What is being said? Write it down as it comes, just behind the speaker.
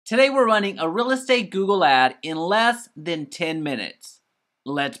Today we're running a real estate Google ad in less than 10 minutes.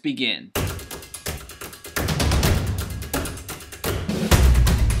 Let's begin.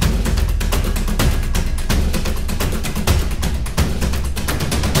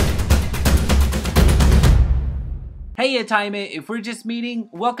 Hey, it's Jaime. If we're just meeting,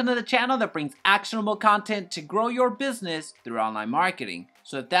 welcome to the channel that brings actionable content to grow your business through online marketing.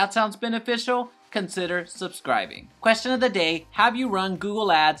 So if that sounds beneficial, consider subscribing. Question of the day, have you run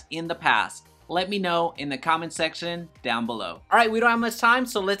Google Ads in the past? Let me know in the comment section down below. All right, we don't have much time,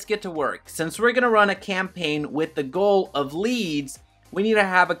 so let's get to work. Since we're gonna run a campaign with the goal of leads, we need to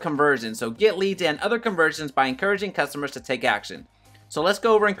have a conversion. So get leads and other conversions by encouraging customers to take action. So let's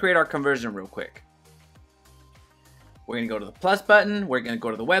go over and create our conversion real quick. We're gonna go to the plus button, we're gonna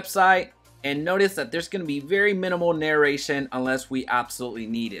go to the website, and notice that there's gonna be very minimal narration unless we absolutely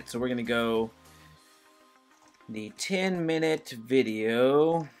need it. So we're gonna go the 10-minute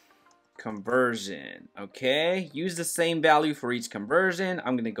video conversion, okay? Use the same value for each conversion.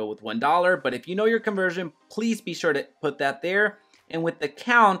 I'm gonna go with $1, but if you know your conversion, please be sure to put that there. And with the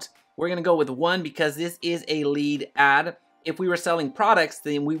count, we're gonna go with 1 because this is a lead ad. If we were selling products,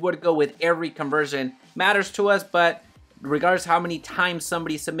 then we would go with every conversion. Matters to us, but regardless how many times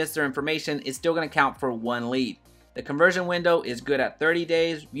somebody submits their information, it's still going to count for 1 lead. The conversion window is good at 30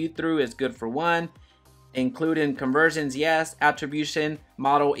 days. View through is good for 1. Include in conversions, yes. Attribution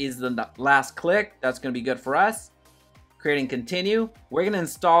model is the last click. That's going to be good for us. Create and continue. We're going to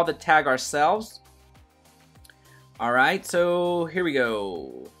install the tag ourselves. All right, so here we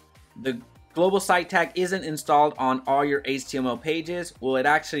go. The global site tag isn't installed on all your HTML pages. Well, it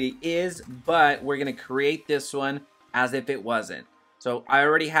actually is, but we're going to create this one as if it wasn't. So I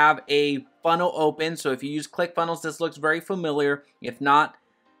already have a funnel open. So if you use ClickFunnels, this looks very familiar. If not,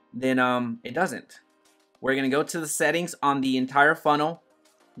 then it doesn't. We're gonna go to the settings on the entire funnel,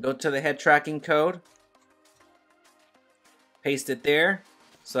 go to the head tracking code, paste it there.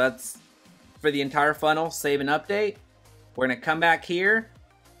 So that's for the entire funnel, save and update. We're gonna come back here,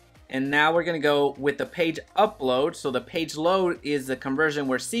 and now we're gonna go with the page upload. So the page load is the conversion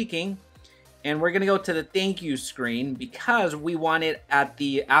we're seeking. And we're gonna go to the thank you screen because we want it at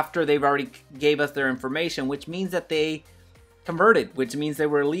the after they've already gave us their information, which means that they converted, which means they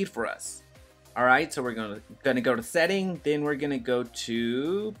were a lead for us. All right, so we're gonna go to setting, then we're gonna go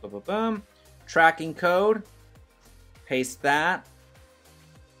to tracking code, paste that,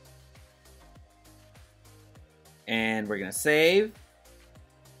 and we're gonna save.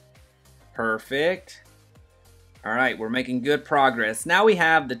 Perfect. All right, we're making good progress. Now we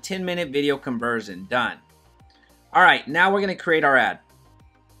have the 10-minute video conversion done. All right, now we're gonna create our ad.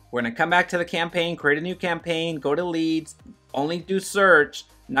 We're gonna come back to the campaign, create a new campaign, go to leads, only do search,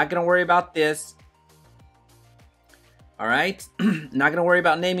 not gonna worry about this. All right, not gonna worry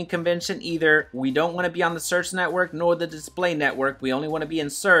about naming convention either. We don't wanna be on the search network nor the display network. We only wanna be in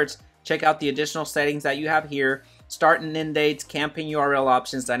search. Check out the additional settings that you have here. Start and end dates, campaign URL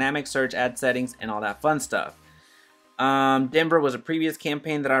options, dynamic search, ad settings, and all that fun stuff. Denver was a previous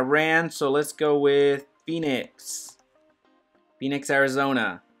campaign that I ran, so let's go with Phoenix,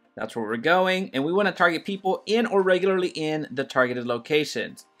 Arizona. That's where we're going, and we want to target people in or regularly in the targeted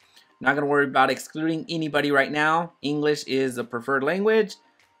locations. Not going to worry about excluding anybody right now. English is the preferred language,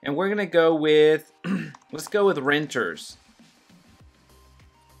 and we're going to go with let's go with renters.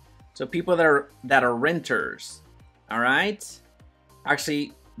 So people that are renters. All right.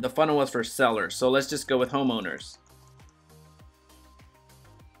 Actually, the funnel was for sellers, so let's just go with homeowners.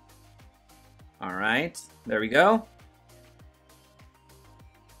 All right, there we go.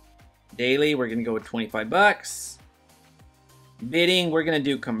 Daily, we're gonna go with 25 bucks. Bidding, we're gonna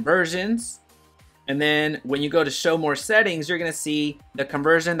do conversions. And then when you go to show more settings, you're gonna see the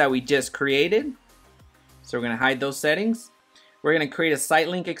conversion that we just created. So we're gonna hide those settings. We're gonna create a site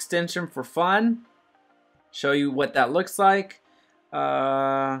link extension for fun. Show you what that looks like.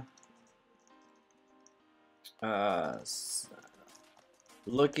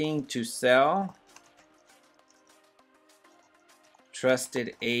 Looking to sell,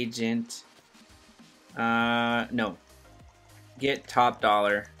 trusted agent, no, get top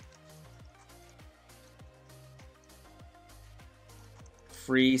dollar,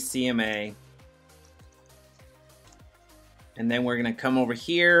 free CMA, and then we're gonna come over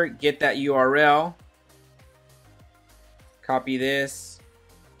here, get that URL, copy this,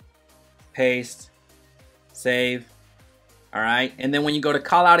 paste, save. All right, and then when you go to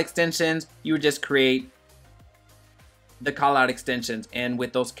call out extensions, you would just create the call out extensions and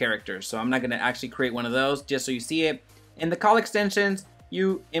with those characters. So I'm not gonna actually create one of those just so you see it. In the call extensions,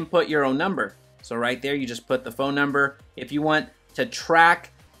 you input your own number. So right there, you just put the phone number. If you want to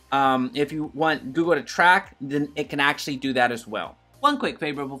track If you want Google to track, then it can actually do that as well. One quick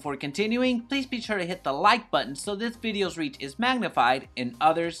favor before continuing, please be sure to hit the like button so this video's reach is magnified and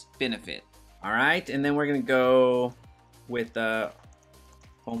others benefit. All right, and then we're gonna go with the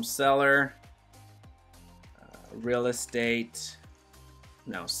home seller, real estate,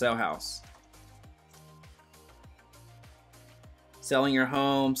 no, sell house. Selling your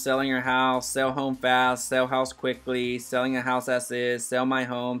home, selling your house, sell home fast, sell house quickly, selling a house as is, sell my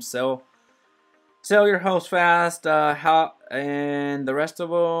home, sell your house fast, and the rest of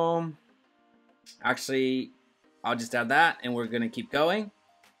them, actually, I'll just add that and we're gonna keep going.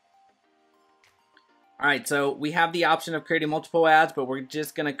 All right, so we have the option of creating multiple ads, but we're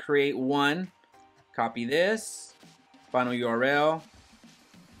just gonna create one. Copy this, final URL,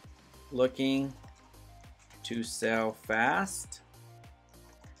 looking to sell fast,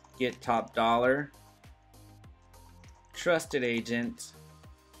 get top dollar, trusted agent.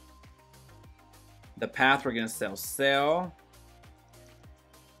 The path we're gonna sell.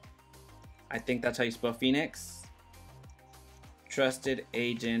 I think that's how you spell Phoenix. Trusted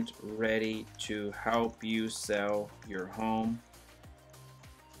agent ready to help you sell your home.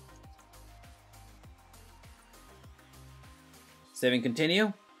 Save and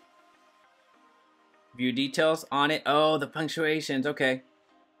continue. View details on it. Oh, the punctuations, okay.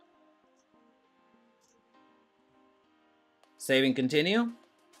 Save and continue.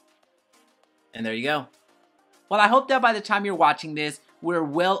 And there you go. Well, I hope that by the time you're watching this, we're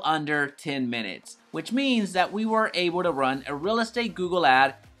well under 10 minutes, which means that we were able to run a real estate Google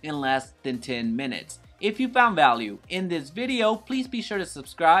ad in less than 10 minutes. If you found value in this video, please be sure to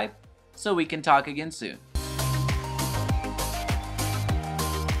subscribe so we can talk again soon.